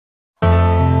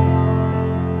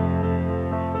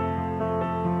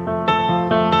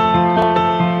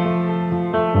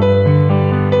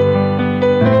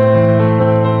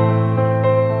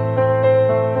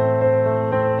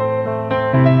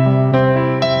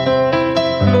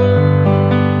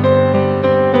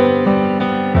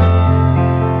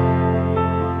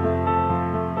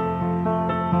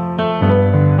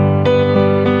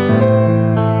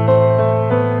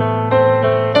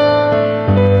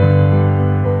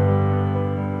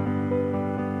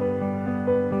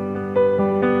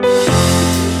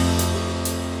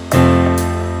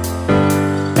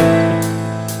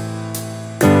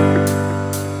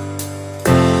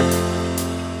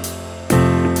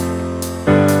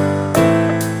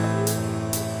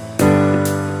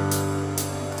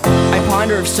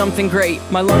ponder of something great.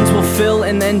 My lungs will fill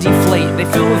and then deflate. They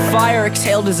fill with fire,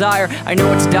 exhale desire. I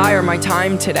know it's dire, my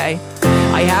time today.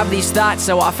 I have these thoughts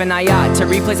so often I ought to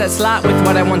replace that slot with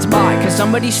what I once bought. Cause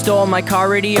somebody stole my car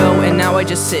radio and now I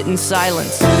just sit in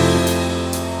silence.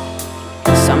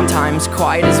 Sometimes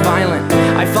quiet is violent.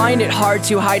 I find it hard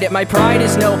to hide it. My pride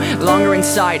is no longer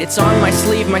inside. It's on my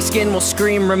sleeve, my skin will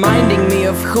scream, reminding me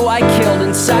of who I killed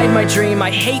inside my dream.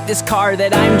 I hate this car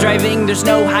that I'm driving. There's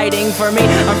no hiding for me.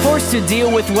 I'm forced to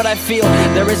deal with what I feel.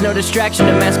 There is no distraction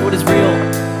to mask what is real.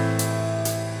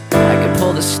 I could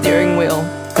pull the steering wheel.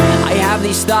 I have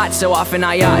these thoughts so often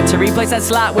I ought to replace that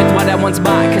slot with what I once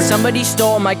bought. Cause somebody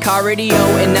stole my car radio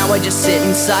and now I just sit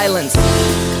in silence.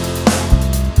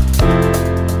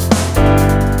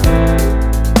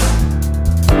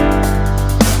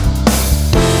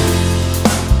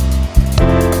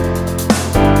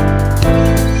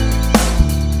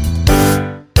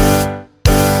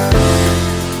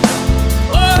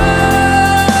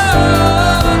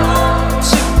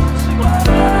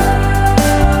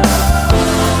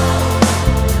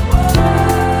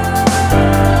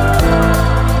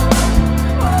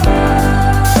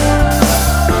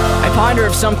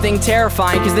 Of something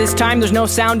terrifying, cause this time there's no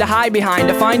sound to hide behind.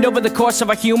 To find over the course of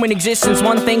our human existence,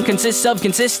 one thing consists of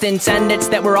consistence, and it's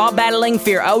that we're all battling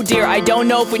fear. Oh dear, I don't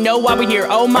know if we know why we're here.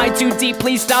 Oh my, too deep,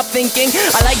 please stop thinking.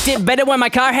 I liked it better when my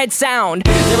car had sound.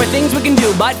 There are things we can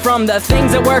do, but from the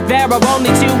things that work there are only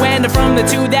two, and from the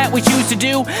two that we choose to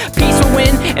do, peace will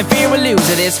win and fear will lose.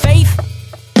 It is faith.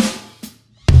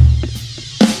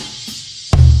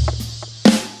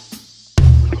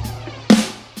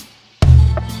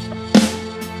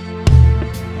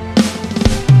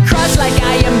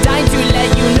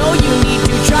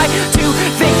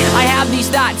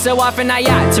 So often I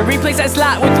ought to replace that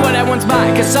slot with what I once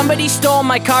bought. Cause somebody stole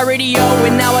my car radio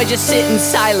and now I just sit in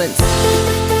silence.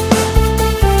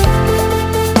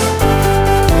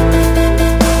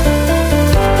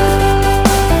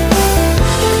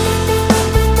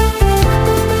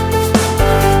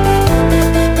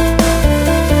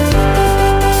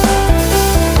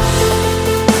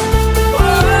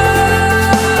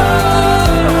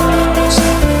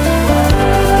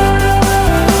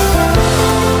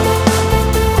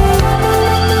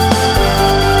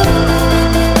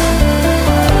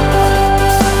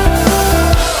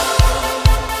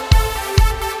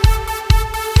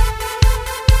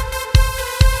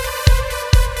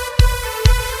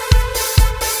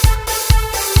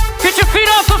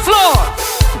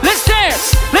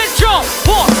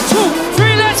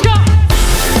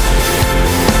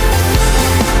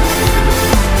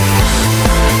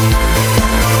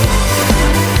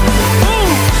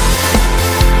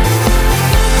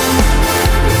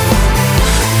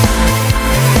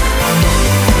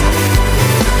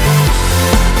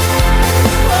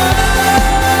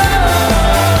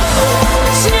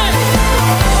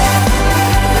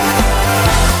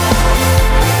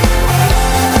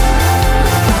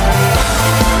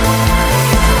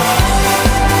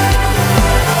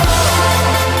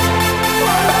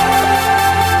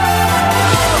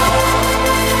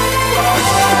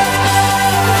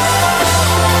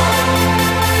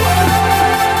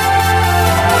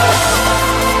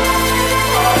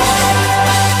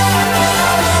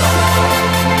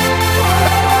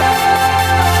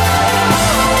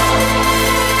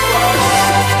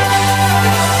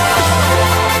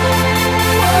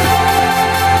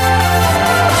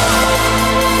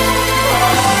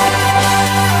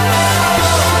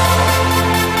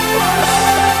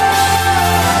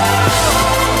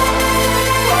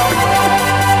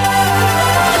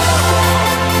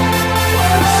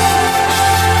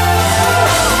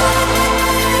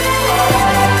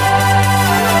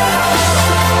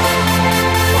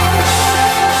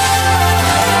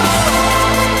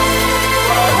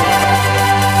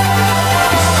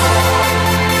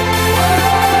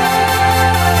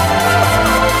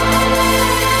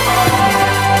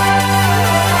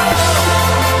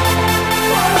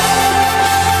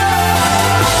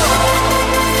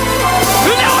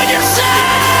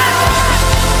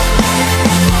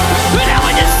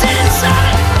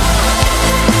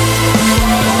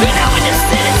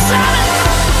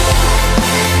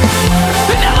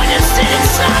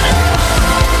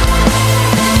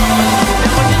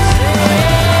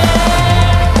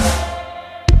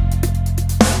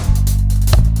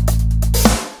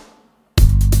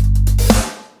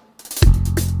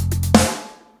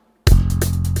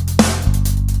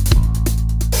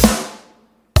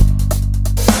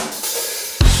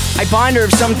 I ponder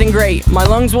of something great. My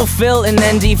lungs will fill and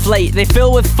then deflate. They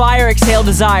fill with fire, exhale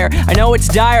desire. I know it's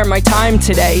dire, my time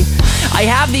today. I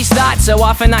have these thoughts so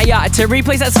often I ought to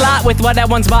replace that slot with what I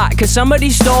once bought, cause somebody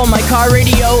stole my car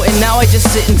radio and now I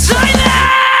just sit in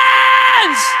silence.